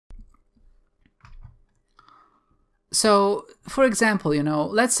So, for example,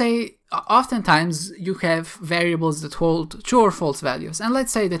 let's say oftentimes you have variables that hold true or false values. And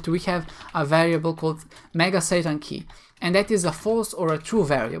let's say that we have a variable called mega Satan key, and that is a false or a true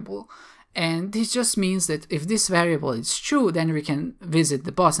variable. And this just means that if this variable is true, then we can visit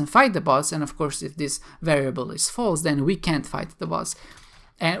the boss and fight the boss. And of course, if this variable is false, then we can't fight the boss.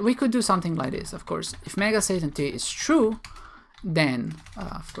 And we could do something like this, of course. If mega Satan t is true, then,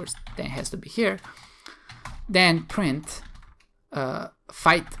 of course, then it has to be here. Then print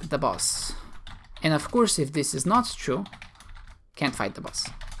fight the boss. And of course, if this is not true, can't fight the boss.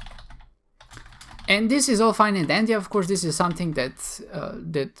 And this is all fine and dandy. Of course, this is something that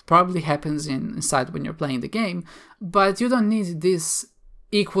that probably happens inside when you're playing the game, but you don't need this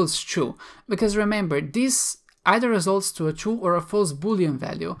equals true, because remember, this either results to a true or a false Boolean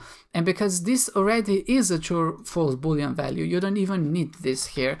value, and because this already is a true or false Boolean value, you don't even need this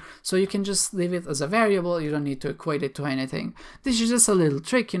here, so you can just leave it as a variable. You don't need to equate it to anything. This is just a little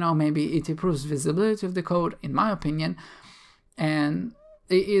trick, maybe it improves visibility of the code, in my opinion, and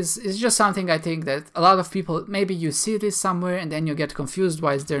it's just something I think that a lot of people, maybe you see this somewhere and then you get confused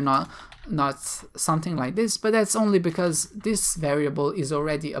why is there not something like this, but that's only because this variable is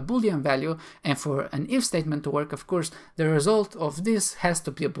already a Boolean value, and for an if statement to work, of course, the result of this has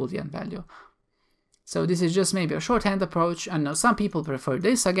to be a Boolean value. So this is just maybe a shorthand approach. I know some people prefer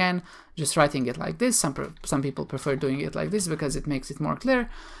this, again, just writing it like this. Some people prefer doing it like this because it makes it more clear.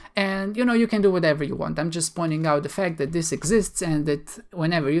 And you can do whatever you want. I'm just pointing out the fact that this exists, and that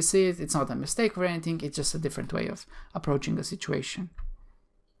whenever you see it, it's not a mistake or anything, it's just a different way of approaching a situation.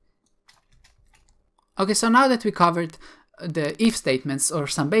 Okay, so now that we covered the if statements, or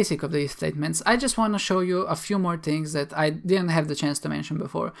some basic of the if statements, I just want to show you a few more things that I didn't have the chance to mention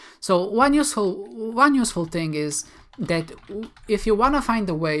before. So one useful thing is that if you want to find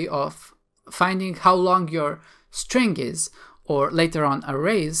a way of finding how long your string is, or later on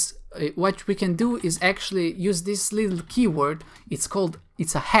arrays, what we can do is actually use this little keyword.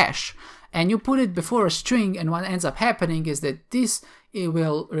 It's a hash, and you put it before a string, and what ends up happening is that it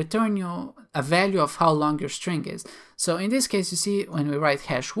will return you a value of how long your string is. So in this case, you see when we write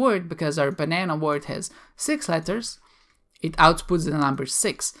hash word, because our banana word has 6 letters, it outputs the number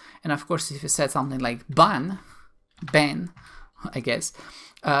 6. And of course, if you said something like ban, I guess,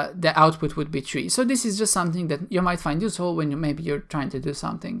 the output would be 3. So this is just something that you might find useful when maybe you're trying to do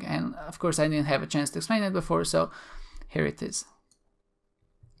something. And of course, I didn't have a chance to explain it before, so here it is.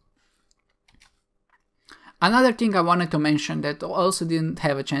 Another thing I wanted to mention that I also didn't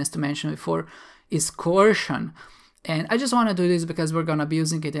have a chance to mention before is coercion. And I just want to do this because we're going to be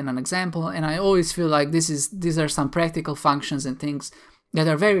using it in an example, and I always feel like these are some practical functions and things that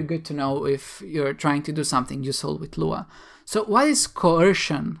are very good to know if you're trying to do something useful with Lua. So what is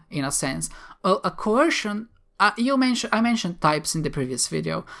coercion in a sense? Well, a coercion, I mentioned types in the previous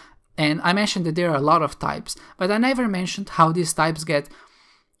video, and I mentioned that there are a lot of types, but I never mentioned how these types get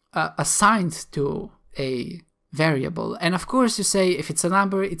assigned to a variable. And of course, you say if it's a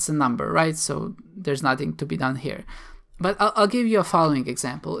number, right? So there's nothing to be done here. But I'll give you a following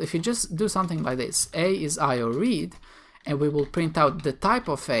example. If you just do something like this, a is IORead, and we will print out the type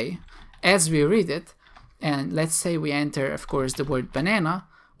of a as we read it, and let's say we enter, of course, the word banana,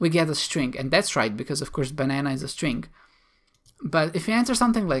 we get a string, and that's right, because of course banana is a string. But if you enter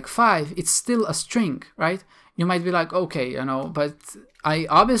something like 5, it's still a string, right? You might be like, okay, but I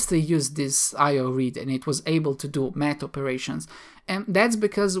obviously used this IORead and it was able to do math operations. And that's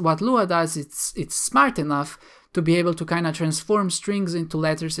because what Lua does, it's smart enough to be able to kind of transform strings into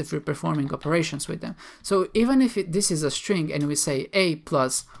letters if we're performing operations with them. So even if this is a string and we say a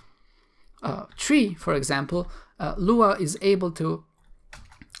plus 3, for example, Lua is able to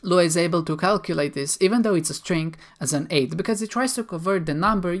calculate this, even though it's a string, as an 8, because it tries to convert the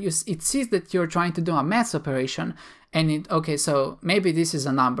number. It sees that you're trying to do a math operation, and okay, so maybe this is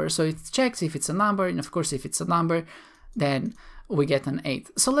a number, so it checks if it's a number, and of course if it's a number, then we get an 8.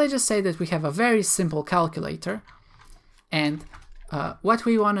 So let's just say that we have a very simple calculator, and what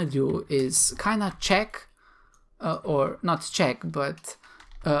we want to do is kind of check, or not check, but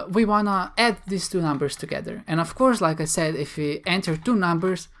we want to add these two numbers together. And of course, like I said, if we enter 2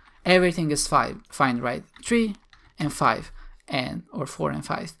 numbers, everything is fine, right? 3 and 5, or 4 and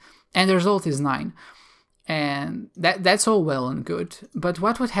 5. And the result is 9. And that's all well and good. But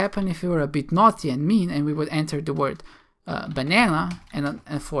what would happen if we were a bit naughty and mean and we would enter the word banana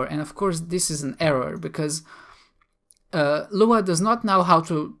and 4? And of course, this is an error because Lua does not know how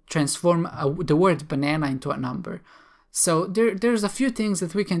to transform the word banana into a number. So there's a few things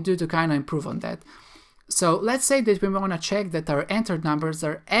that we can do to kind of improve on that. So let's say that we want to check that our entered numbers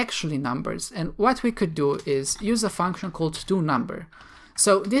are actually numbers, and what we could do is use a function called toNumber.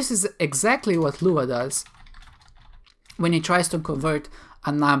 So this is exactly what Lua does when it tries to convert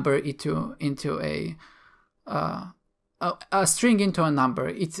a number into a string into a number.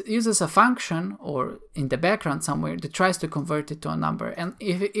 It uses a function, or in the background somewhere, that tries to convert it to a number. And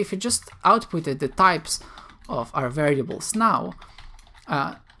if you just outputted the types of our variables now,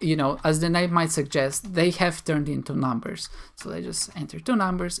 you know, as the name might suggest, they have turned into numbers. So I just enter two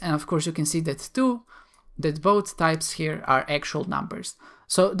numbers, and of course you can see that both types here are actual numbers.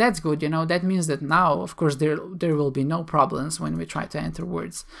 So that's good, you know, that means that now, of course, there will be no problems when we try to enter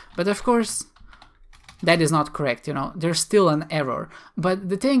words. But of course, that is not correct, you know, there's still an error. But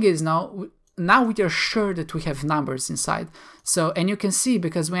the thing is now we are sure that we have numbers inside. So, and you can see,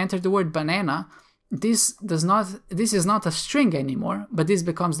 because we entered the word banana, this is not a string anymore, but this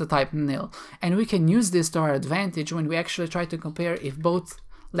becomes the type nil. And we can use this to our advantage when we actually try to compare if both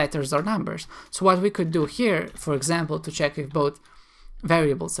letters are numbers. So what we could do here, for example, to check if both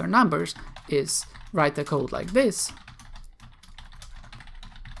variables are numbers, is write a code like this.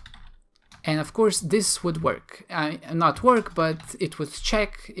 And of course this would work. Not work, but it would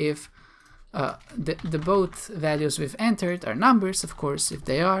check if the both values we've entered are numbers. Of course, if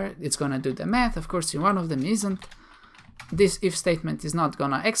they are, it's gonna do the math. Of course, if one of them isn't, this if statement is not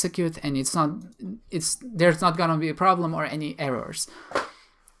gonna execute, and there's not gonna be a problem or any errors.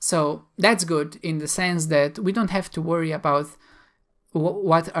 So that's good in the sense that we don't have to worry about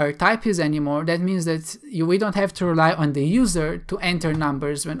what our type is anymore. That means that we don't have to rely on the user to enter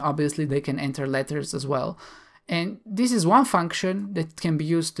numbers when obviously they can enter letters as well. And this is one function that can be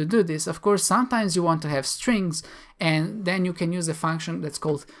used to do this. Of course, sometimes you want to have strings, and then you can use a function that's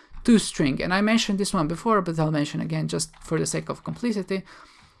called toString. And I mentioned this one before, but I'll mention again just for the sake of complicity.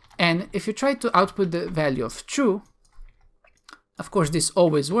 And if you try to output the value of true, of course this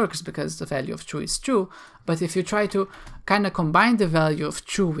always works because the value of true is true. But if you try to kind of combine the value of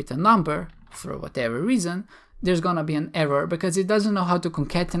true with a number, for whatever reason, there's gonna be an error because it doesn't know how to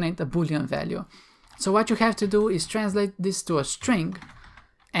concatenate a Boolean value. So what you have to do is translate this to a string,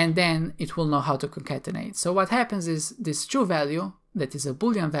 and then it will know how to concatenate. So what happens is this true value, that is a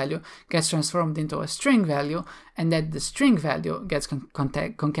Boolean value, gets transformed into a string value, and that the string value gets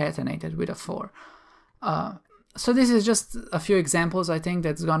concatenated with a 4. So this is just a few examples, I think,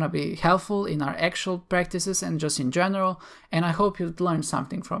 that's gonna be helpful in our actual practices and just in general, and I hope you'd learn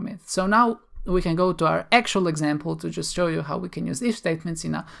something from it. So now we can go to our actual example to just show you how we can use if statements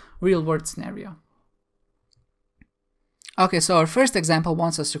in a real-world scenario. Okay, so our first example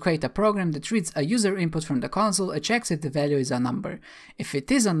wants us to create a program that reads a user input from the console and checks if the value is a number. If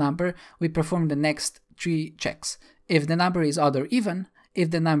it is a number, we perform the next 3 checks. If the number is odd or even, if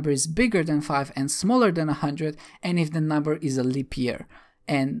the number is bigger than 5 and smaller than 100, and if the number is a leap year.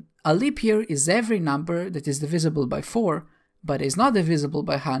 And a leap year is every number that is divisible by 4, but is not divisible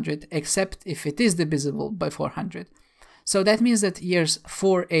by 100, except if it is divisible by 400. So that means that years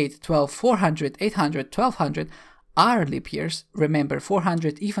 4, 8, 12, 400, 800, 1200 are leap years. Remember,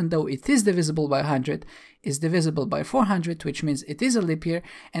 400, even though it is divisible by 100, is divisible by 400, which means it is a leap year.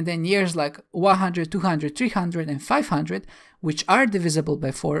 And then years like 100, 200, 300, and 500, which are divisible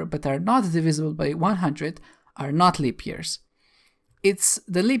by 4 but are not divisible by 100, are not leap years.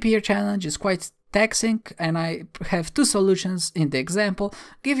 The leap year challenge is quite taxing, and I have 2 solutions in the example.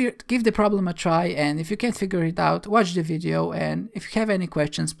 Give the problem a try, and if you can't figure it out, watch the video, and if you have any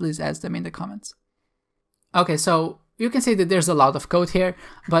questions, please ask them in the comments. Okay, so you can see that there's a lot of code here,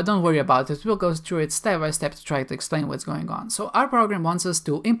 but don't worry about it. We'll go through it step by step to try to explain what's going on. So our program wants us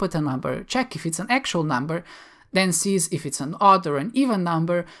to input a number, check if it's an actual number, then sees if it's an odd or an even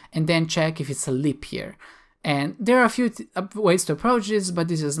number, and then check if it's a leap year. And there are a few ways to approach this, but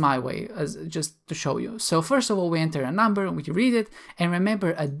this is my way, just to show you. So first of all, we enter a number, we read it, and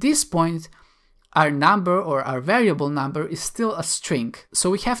remember at this point, our number or our variable number is still a string, so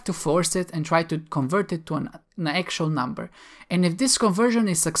we have to force it and try to convert it to an actual number. And if this conversion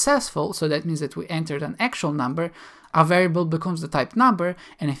is successful, so that means that we entered an actual number, our variable becomes the type number,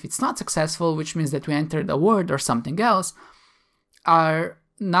 and if it's not successful, which means that we entered a word or something else, our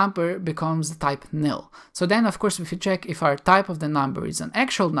number becomes the type nil. So then, of course, if you check if our type of the number is an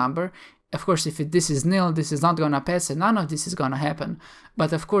actual number, of course, if this is nil, this is not gonna pass, and none of this is gonna happen.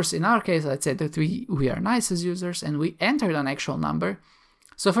 But of course, in our case, let's say that we are nice as users and we entered an actual number.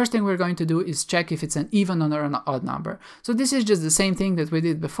 So first thing we're going to do is check if it's an even or an odd number. So this is just the same thing that we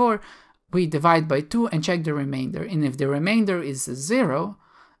did before. We divide by 2 and check the remainder. And if the remainder is 0,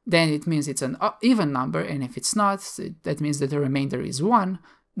 then it means it's an even number. And if it's not, that means that the remainder is 1,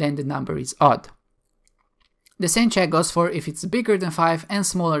 then the number is odd. The same check goes for if it's bigger than 5 and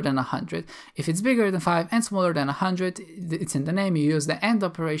smaller than 100. If it's bigger than 5 and smaller than 100, it's in the name, you use the AND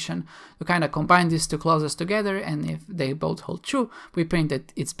operation to kind of combine these two clauses together, and if they both hold true, we print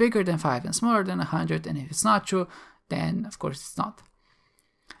that it's bigger than 5 and smaller than 100, and if it's not true, then of course it's not.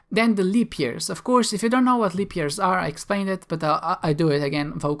 Then the leap years. Of course, if you don't know what leap years are, I explained it, but I do it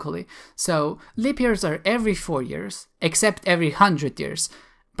again vocally. So leap years are every 4 years, except every 100 years,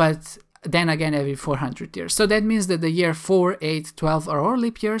 but then again every 400 years. So that means that the year 4, 8, 12 are all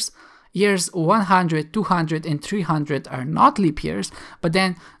leap years. Years 100, 200, and 300 are not leap years, but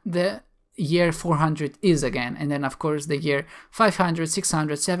then the year 400 is again. And then of course the year 500,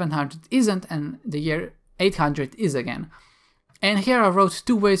 600, 700 isn't, and the year 800 is again. And here I wrote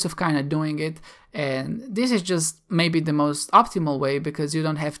two ways of kind of doing it, and this is just maybe the most optimal way because you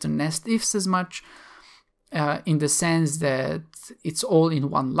don't have to nest ifs as much. In the sense that it's all in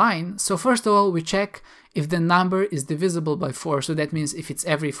one line. So first of all, we check if the number is divisible by 4, so that means if it's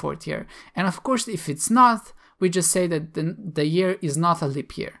every 4th year. And of course, if it's not, we just say that the year is not a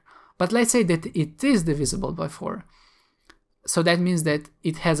leap year. But let's say that it is divisible by 4. So that means that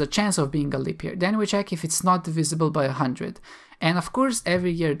it has a chance of being a leap year. Then we check if it's not divisible by 100. And of course,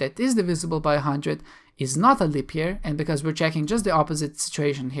 every year that is divisible by 100 is not a leap year, and because we're checking just the opposite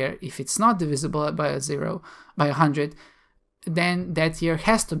situation here, if it's not divisible by 100, then that year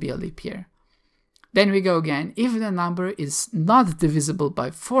has to be a leap year. Then we go again, if the number is not divisible by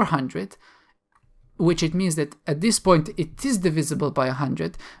 400, which it means that at this point it is divisible by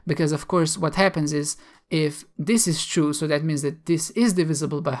 100, because of course what happens is if this is true, so that means that this is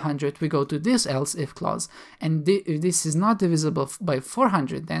divisible by 100, we go to this else if clause, and if this is not divisible by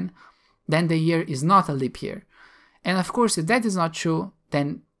 400, then the year is not a leap year. And of course, if that is not true,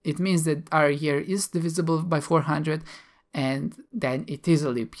 then it means that our year is divisible by 400, and then it is a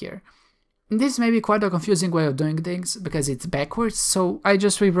leap year. And this may be quite a confusing way of doing things because it's backwards, so I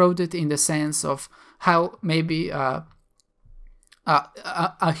just rewrote it in the sense of how maybe a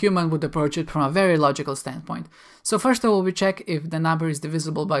human would approach it from a very logical standpoint. So first of all, we check if the number is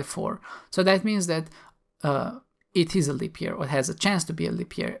divisible by 4. So that means that it is a leap year, or has a chance to be a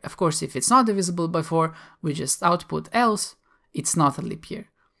leap year. Of course, if it's not divisible by 4, we just output else, it's not a leap year.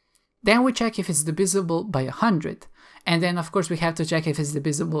 Then we check if it's divisible by 100. And then of course we have to check if it's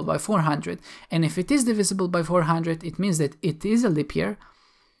divisible by 400. And if it is divisible by 400, it means that it is a leap year.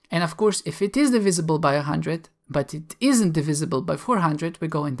 And of course, if it is divisible by 100, but it isn't divisible by 400, we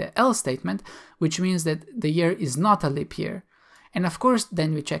go in the else statement, which means that the year is not a leap year. And of course,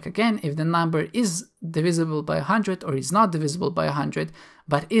 then we check again if the number is divisible by 100 or is not divisible by 100,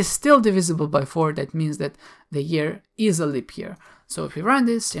 but is still divisible by 4, that means that the year is a leap year. So if we run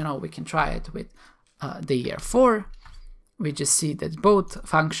this, we can try it with the year 4. We just see that both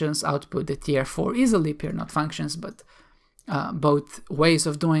functions output that year 4 is a leap year, not functions, but both ways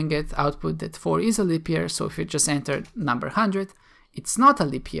of doing it output that 4 is a leap year. So if you just enter number 100, it's not a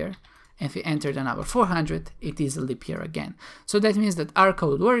leap year. If we enter the number 400, it is a leap year again. So that means that our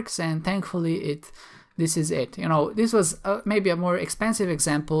code works, and thankfully this is it. This was maybe a more expensive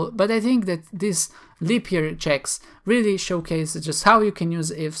example, but I think that these leap year checks really showcase just how you can use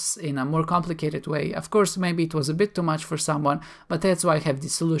ifs in a more complicated way. Of course, maybe it was a bit too much for someone, but that's why I have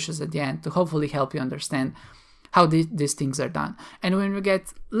these solutions at the end to hopefully help you understand how these things are done. And when we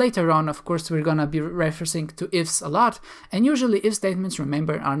get later on, of course, we're gonna be referencing to ifs a lot, and usually if statements,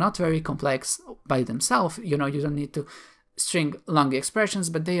 remember, are not very complex by themselves. You don't need to string long expressions,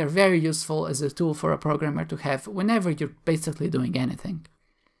 but they are very useful as a tool for a programmer to have whenever you're basically doing anything.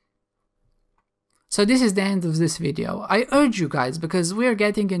 So this is the end of this video. I urge you guys, because we are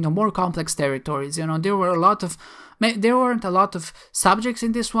getting into more complex territories. There weren't a lot of subjects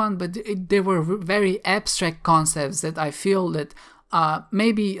in this one, but there were very abstract concepts that I feel that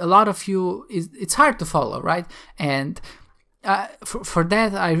maybe a lot of you, it's hard to follow, right? And for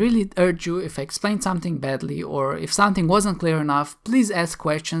that, I really urge you, if I explained something badly or if something wasn't clear enough, please ask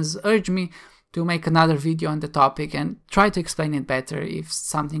questions, urge me to make another video on the topic and try to explain it better if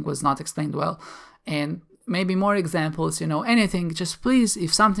something was not explained well. And maybe more examples, anything, just please,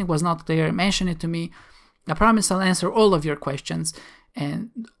 if something was not clear, mention it to me. I promise I'll answer all of your questions,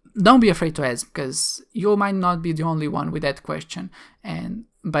 and don't be afraid to ask, because you might not be the only one with that question, and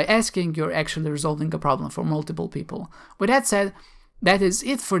by asking, you're actually resolving a problem for multiple people. With that said, that is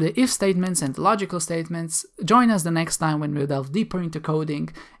it for the if statements and the logical statements. Join us the next time when we'll delve deeper into coding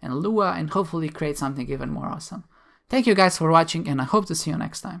and Lua and hopefully create something even more awesome. Thank you guys for watching, and I hope to see you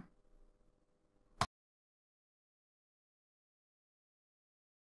next time.